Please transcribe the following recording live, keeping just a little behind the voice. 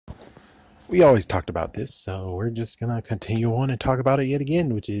We always talked about this, so we're just gonna continue on and talk about it yet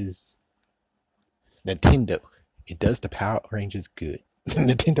again, which is Nintendo. It does the Power Rangers good.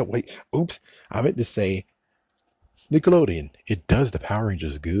 Nintendo, wait, oops, I meant to say Nickelodeon. It does the Power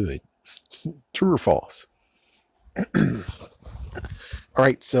Rangers good. True or false? All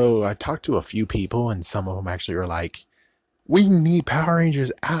right, so I talked to a few people, and some of them actually are like, "We need Power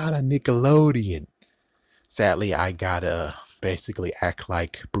Rangers out of Nickelodeon." Sadly, I gotta basically act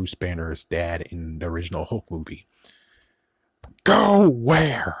like Bruce Banner's dad in the original Hulk movie. Go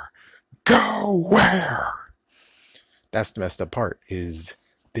where? Go where? That's the messed up part, is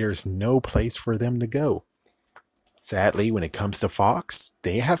there's no place for them to go. Sadly, when it comes to Fox,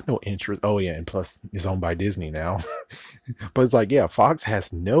 they have no interest. Oh yeah, and plus it's owned by Disney now. But it's like, yeah, Fox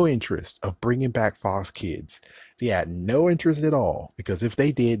has no interest of bringing back Fox Kids. They had no interest at all, because if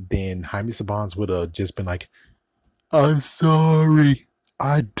they did, then Jaime Sabans would have just been like, "I'm sorry,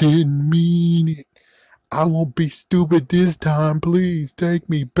 I didn't mean it. I won't be stupid this time. Please take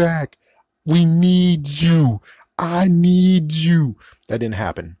me back. We need you. I need you." That didn't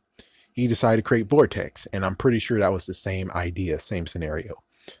happen. He decided to create Vortex, and I'm pretty sure that was the same idea, same scenario,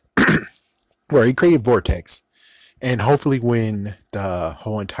 where he created Vortex, and hopefully when the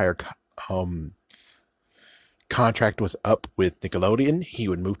whole entire um, contract was up with Nickelodeon, he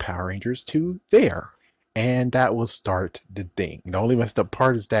would move Power Rangers to there. And that will start the thing. The only messed up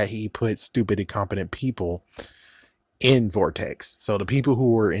part is that he put stupid, incompetent people in Vortex. So the people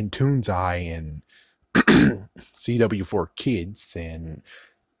who were in Toon's Eye and CW4 Kids and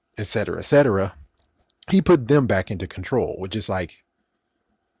etc., he put them back into control, which is like,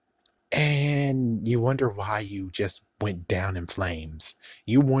 and you wonder why you just went down in flames.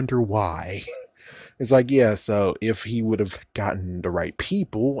 You wonder why. It's like, yeah, so if he would have gotten the right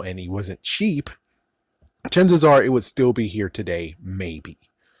people and he wasn't cheap, chances are it would still be here today. Maybe.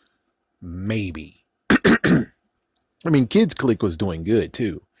 Maybe. I mean, Kids Click was doing good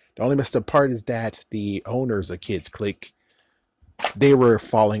too. The only messed up part is that the owners of Kids Click, they were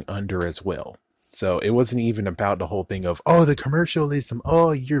falling under as well. So it wasn't even about the whole thing of, oh, the commercialism,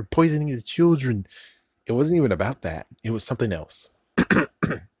 oh, you're poisoning the children. It wasn't even about that. It was something else.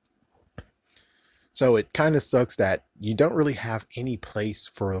 So it kind of sucks that you don't really have any place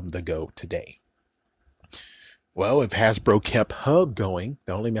for them to go today. Well, if Hasbro kept Hub going,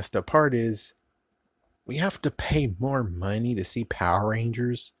 the only messed up part is we have to pay more money to see Power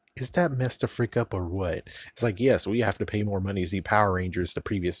Rangers. Is that messed the frick up or what? It's like, yes, we have to pay more money to see Power Rangers the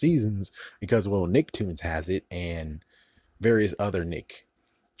previous seasons because, well, Nicktoons has it and various other Nick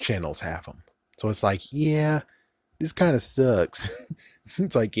channels have them. So it's like, yeah, this kind of sucks.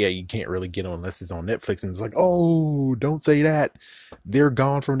 It's like, yeah, you can't really get them unless it's on Netflix. And it's like, oh, don't say that. They're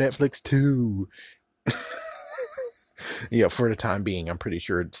gone from Netflix too. Yeah, for the time being, I'm pretty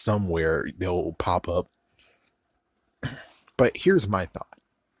sure somewhere they'll pop up. But here's my thought.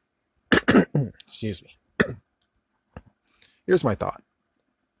 Excuse me. Here's my thought.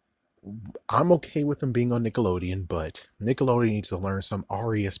 I'm okay with them being on Nickelodeon, but Nickelodeon needs to learn some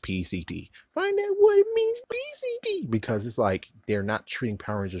RESPCT. Find out what it means, PCT, because it's like they're not treating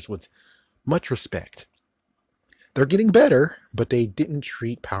Power Rangers with much respect. They're getting better, but they didn't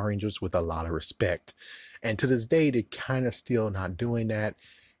treat Power Rangers with a lot of respect. And to this day, they're kind of still not doing that.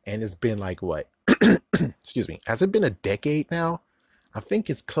 And it's been like, what? Excuse me. Has it been a decade now? I think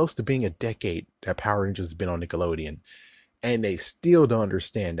it's close to being a decade that Power Rangers has been on Nickelodeon. And they still don't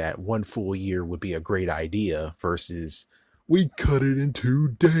understand that one full year would be a great idea versus, we cut it in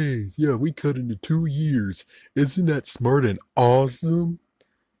 2 days. Yeah, we cut it into 2 years. Isn't that smart and awesome?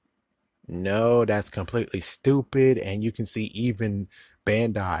 No, that's completely stupid. And you can see even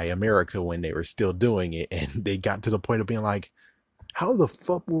Bandai America when they were still doing it, and they got to the point of being like, how the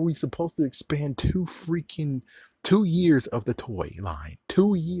fuck were we supposed to expand 2 years of the toy line?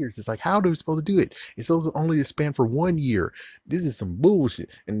 2 years. It's like, how are we supposed to do it? It's supposed to only expand for 1 year. This is some bullshit.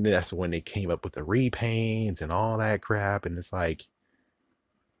 And that's when they came up with the repaints and all that crap. And it's like,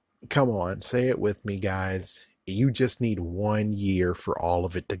 come on, say it with me, guys. You just need 1 year for all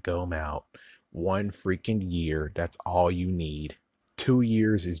of it to come out. 1 freaking year. That's all you need. 2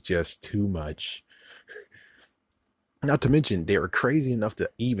 years is just too much. Not to mention, they were crazy enough to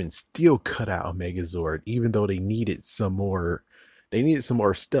even still cut out a Megazord, even though they needed some more. They needed some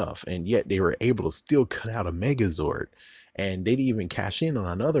more stuff, and yet they were able to still cut out a Megazord, and they didn't even cash in on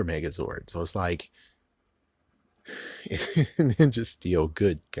another Megazord. So it's like, and then just Steel,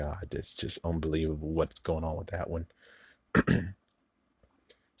 good God, it's just unbelievable what's going on with that one.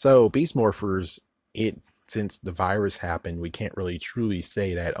 So Beast Morphers, it since the virus happened, we can't really truly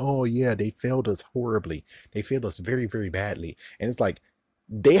say that, oh yeah, they failed us horribly. They failed us very, very badly. And it's like,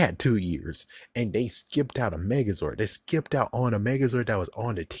 They had 2 years, and they skipped out a Megazord. They skipped out on a Megazord that was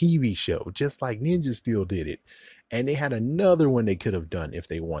on the TV show, just like Ninja Steel did it. And they had another one they could have done if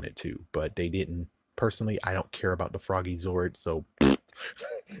they wanted to, but they didn't. Personally, I don't care about the Froggy Zord, so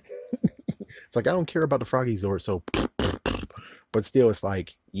it's like I don't care about the Froggy Zord, so but still it's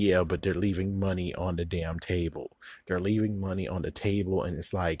like, yeah, but they're leaving money on the damn table. They're leaving money on the table, and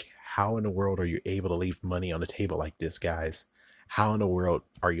it's like, how in the world are you able to leave money on the table like this, guys? How in the world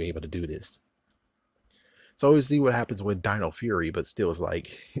are you able to do this? So we'll see what happens with Dino Fury, but still it's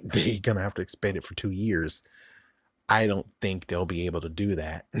like they're gonna have to expend it for 2 years. I don't think they'll be able to do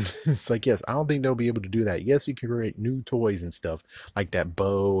that. It's like, yes, I don't think they'll be able to do that. Yes, we can create new toys and stuff like that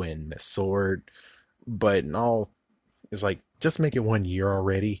bow and the sword, but in all, it's like, just make it 1 year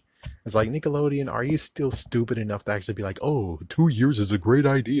already. It's like, Nickelodeon, are you still stupid enough to actually be like, oh, 2 years is a great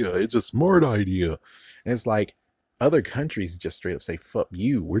idea. It's a smart idea. And it's like, other countries just straight up say, fuck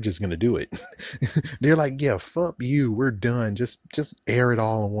you. We're just going to do it. They're like, yeah, fuck you. We're done. Just air it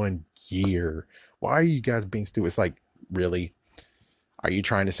all in 1 year. Why are you guys being stupid? It's like, really? Are you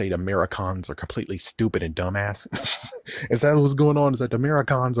trying to say the Americans are completely stupid and dumbass? Is that what's going on? Is that the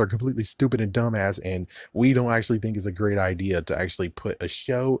Americans are completely stupid and dumbass, and we don't actually think it's a great idea to actually put a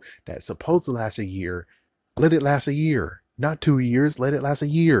show that's supposed to last a year, let it last a year, not 2 years, let it last a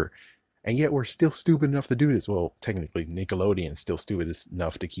year. And yet we're still stupid enough to do this. Well, technically, Nickelodeon is still stupid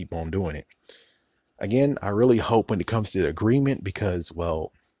enough to keep on doing it. Again, I really hope when it comes to the agreement, because,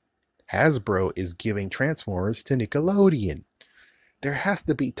 well, Hasbro is giving Transformers to Nickelodeon. There has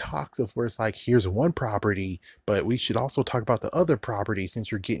to be talks of where it's like, here's one property, but we should also talk about the other property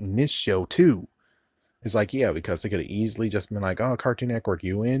since you're getting this show too. It's like, yeah, because they could have easily just been like, oh, Cartoon Network,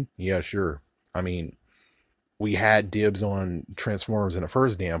 you in? Yeah, sure. I mean, we had dibs on Transformers in the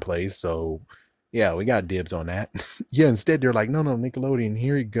first damn place, so yeah, we got dibs on that. Yeah, instead they're like, no, Nickelodeon,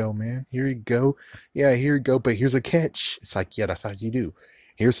 here you go, man. Here you go. Yeah, here you go, but here's a catch. It's like, yeah, that's how you do.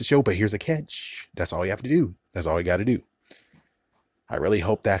 Here's the show, but here's a catch. That's all you have to do. That's all you got to do. I really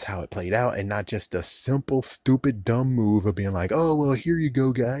hope that's how it played out, and not just a simple, stupid, dumb move of being like, oh, well, here you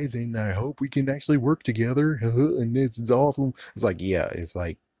go, guys, and I hope we can actually work together, and this is awesome. It's like, yeah, it's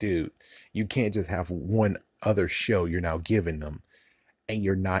like, dude, you can't just have one other show you're now giving them, and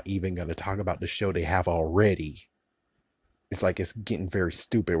you're not even going to talk about the show they have already. It's like, it's getting very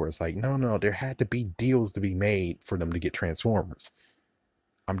stupid where it's like, no, there had to be deals to be made for them to get Transformers.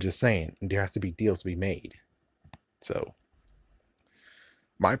 I'm just saying, there has to be deals to be made. So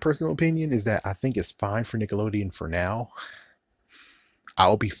my personal opinion is that I think it's fine for Nickelodeon for now.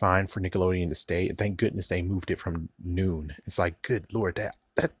 I'll be fine for Nickelodeon to stay. Thank goodness they moved it from noon. It's like, good Lord, that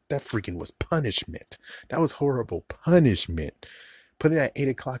freaking was punishment. That was horrible punishment. Putting it at 8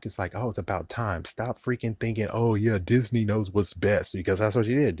 o'clock, it's like, oh, it's about time. Stop freaking thinking, oh yeah, Disney knows what's best, because that's what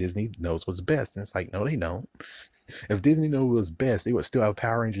you did. Disney knows what's best. And it's like, no, they don't. If Disney knows what's best, they would still have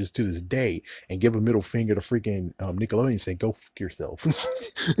Power Rangers to this day and give a middle finger to freaking Nickelodeon saying, go fuck yourself.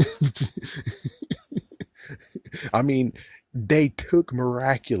 I mean, they took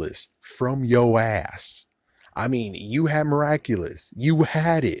Miraculous from yo ass. I mean, you had Miraculous. You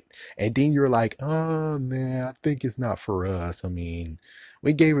had it. And then you're like, oh, man, I think it's not for us. I mean,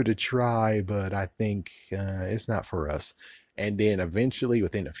 we gave it a try, but I think it's not for us. And then eventually,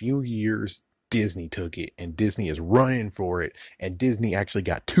 within a few years, Disney took it, and Disney is running for it, and Disney actually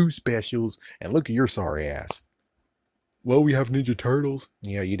got 2 specials, and look at your sorry ass. Well, we have Ninja Turtles.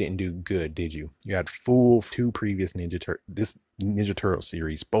 Yeah, you didn't do good, did you? You had full 2 previous this Ninja Turtle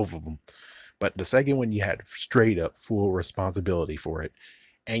series, both of them. But the second one, you had straight up full responsibility for it,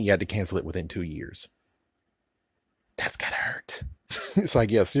 and you had to cancel it within 2 years. That's gotta hurt. It's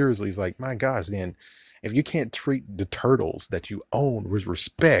like, yeah, seriously, it's like, my gosh, then if you can't treat the turtles that you own with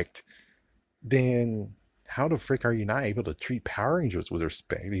respect, then how the frick are you not able to treat Power Rangers with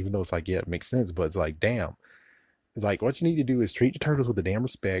respect? Even though it's like, yeah, it makes sense, but it's like, damn. It's like, what you need to do is treat the turtles with the damn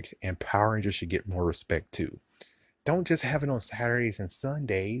respect, and Power Rangers should get more respect too. Don't just have it on Saturdays and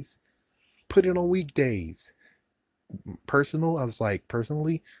Sundays. Put it on weekdays.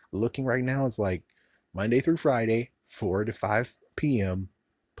 Personally, looking right now, it's like Monday through Friday, 4 to 5 p.m.,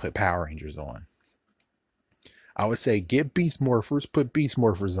 put Power Rangers on. I would say get Beast Morphers, put Beast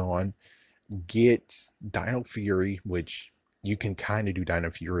Morphers on. Get Dino Fury, which you can kind of do Dino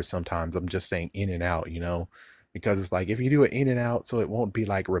Fury sometimes. I'm just saying in and out, because it's like, if you do it in and out, so it won't be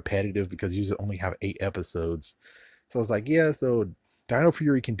like repetitive, because you only have 8 episodes. So it's like, yeah, so Dino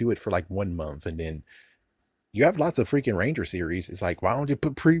Fury can do it for like 1 month, and then you have lots of freaking Ranger series. It's like, why don't you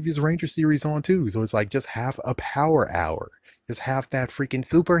put previous Ranger series on too? So it's like, just have a power hour. Just have that freaking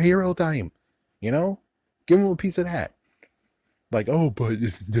superhero time, give them a piece of that. Like, oh, but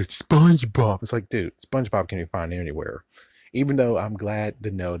the SpongeBob. It's like, dude, SpongeBob can be found anywhere. Even though I'm glad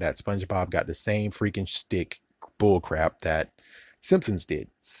to know that SpongeBob got the same freaking stick bullcrap that Simpsons did.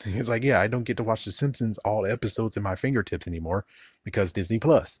 It's like, yeah, I don't get to watch The Simpsons all episodes in my fingertips anymore because Disney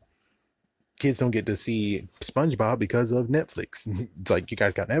Plus. Kids don't get to see SpongeBob because of Netflix. It's like, you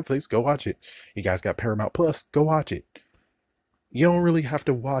guys got Netflix, go watch it. You guys got Paramount Plus, go watch it. You don't really have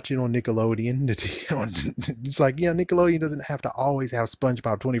to watch it on Nickelodeon. It's like, yeah, Nickelodeon doesn't have to always have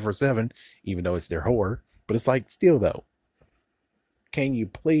SpongeBob 24/7, even though it's their horror. But it's like, still though, can you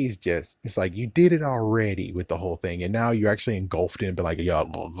please just, it's like you did it already with the whole thing. And now you're actually engulfed in, but like, yeah,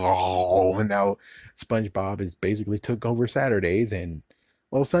 and now SpongeBob is basically took over Saturdays and,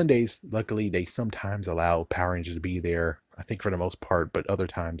 well, Sundays. Luckily, they sometimes allow Power Rangers to be there, I think for the most part, but other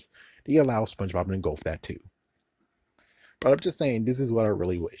times they allow SpongeBob to engulf that too. But I'm just saying, this is what I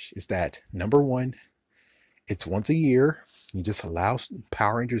really wish is that number one, it's once a year. You just allow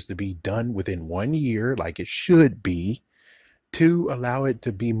Power Rangers to be done within 1 year, like it should be. Two, allow it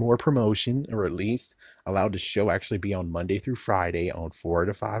to be more promotion, or at least allow the show actually be on Monday through Friday on 4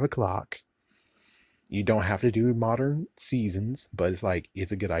 to 5 o'clock. You don't have to do modern seasons, but it's like,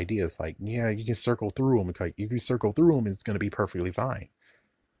 it's a good idea. It's like, yeah, you can circle through them. It's like, if you circle through them, it's going to be perfectly fine.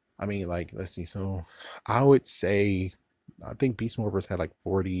 I mean, like, let's see. So I would say, I think Beast Morphers had like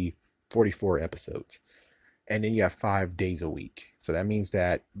 44 episodes. And then you have 5 days a week. So that means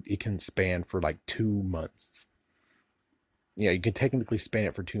that it can span for like 2 months. Yeah, you can technically span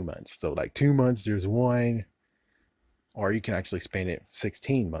it for 2 months. So like 2 months, there's one. Or you can actually span it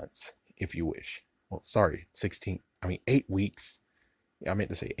 16 months if you wish. Well, sorry, 8 weeks. Yeah, I meant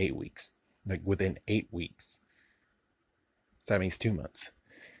to say 8 weeks. Like within 8 weeks. So that means 2 months.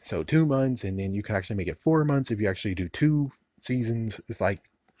 So 2 months, and then you can actually make it 4 months if you actually do 2 seasons. It's like,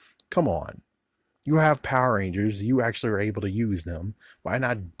 come on. You have Power Rangers. You actually are able to use them. Why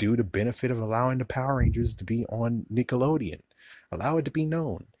not do the benefit of allowing the Power Rangers to be on Nickelodeon? Allow it to be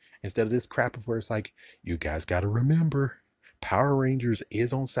known. Instead of this crap of where it's like, you guys got to remember, Power Rangers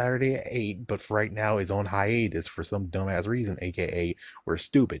is on Saturday at 8, but for right now is on hiatus for some dumbass reason, aka we're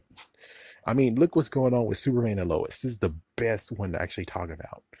stupid. I mean, look what's going on with Superman and Lois. This is the best one to actually talk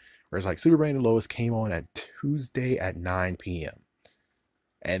about. Where it's like Superman and Lois came on at Tuesday at 9 p.m.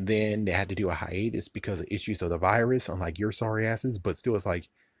 And then they had to do a hiatus because of issues of the virus, unlike your sorry asses. But still, it's like,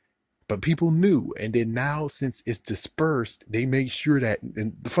 but people knew. And then now, since it's dispersed, they make sure that,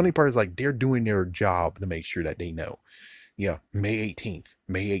 and the funny part is like, they're doing their job to make sure that they know. Yeah, May 18th,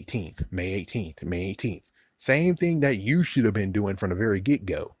 May 18th, May 18th, May 18th. Same thing that you should have been doing from the very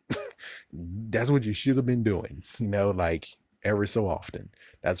get-go. That's what you should have been doing, like ever so often.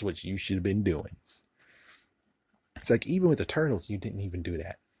 That's what you should have been doing. It's like, even with the Turtles, you didn't even do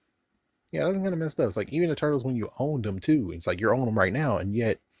that. Yeah, that's kind of messed up. It's like, even the Turtles, when you owned them too, it's like you're owning them right now, and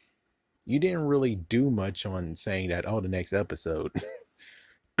yet you didn't really do much on saying that, oh, the next episode.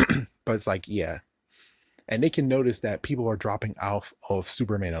 But it's like, yeah. And they can notice that people are dropping off of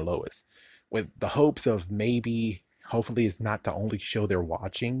Superman and Lois with the hopes of maybe, hopefully it's not the only show they're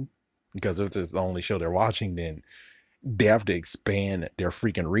watching, because if it's the only show they're watching, then they have to expand their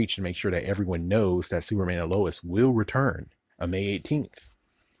freaking reach and make sure that everyone knows that Superman and Lois will return on May 18th.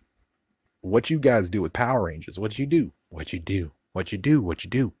 What you guys do with Power Rangers? What you do? What you do? What you do? What you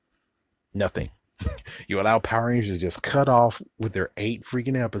do? Nothing. You allow Power Rangers to just cut off with their 8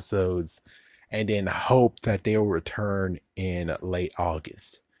 freaking episodes and then hope that they'll return in late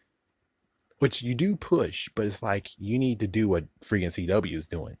August. Which you do push, but it's like, you need to do what freaking CW is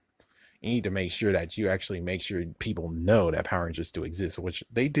doing. You need to make sure that you actually make sure people know that Power Rangers still exists, which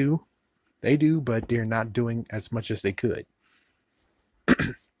they do. They do, but they're not doing as much as they could.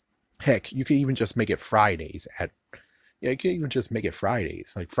 Heck, you could even just make it Fridays you could even just make it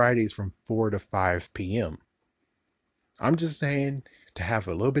Fridays, like Fridays from 4 to 5 p.m. I'm just saying, to have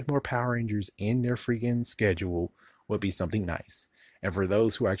a little bit more Power Rangers in their freaking schedule would be something nice. And for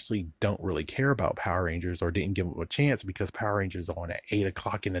those who actually don't really care about Power Rangers or didn't give them a chance because Power Rangers are on at 8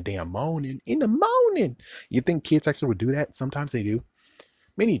 o'clock in the damn morning, you think kids actually would do that? Sometimes they do.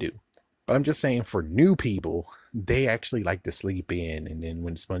 Many do. But I'm just saying, for new people, they actually like to sleep in. And then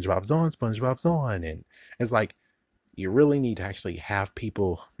when SpongeBob's on, SpongeBob's on. And it's like, you really need to actually have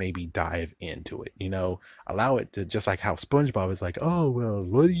people maybe dive into it, allow it to, just like how SpongeBob is like, oh, well,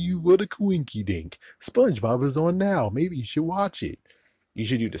 what a coinky dink. SpongeBob is on now. Maybe you should watch it. You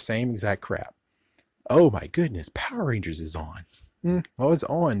should do the same exact crap. Oh my goodness, Power Rangers is on. Well, it's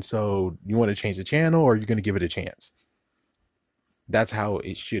on. So you want to change the channel, or are you going to give it a chance? That's how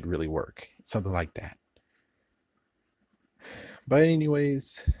it should really work. Something like that. But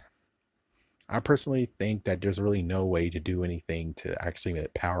anyways, I personally think that there's really no way to do anything to actually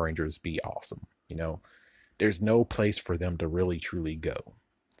make Power Rangers be awesome. You know, there's no place for them to really truly go,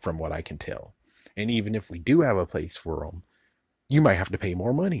 from what I can tell. And even if we do have a place for them, you might have to pay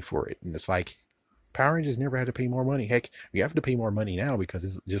more money for it. And it's like, Power Rangers never had to pay more money. Heck, you have to pay more money now because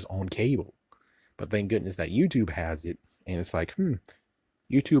it's just on cable. But thank goodness that YouTube has it. And it's like,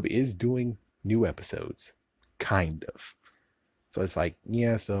 YouTube is doing new episodes. Kind of. So it's like,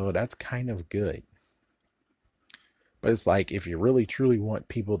 yeah, so that's kind of good. But it's like, if you really truly want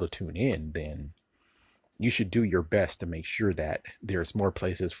people to tune in, then you should do your best to make sure that there's more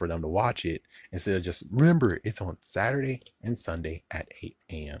places for them to watch it instead of just remember it's on Saturday and Sunday at 8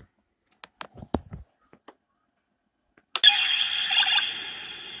 a.m.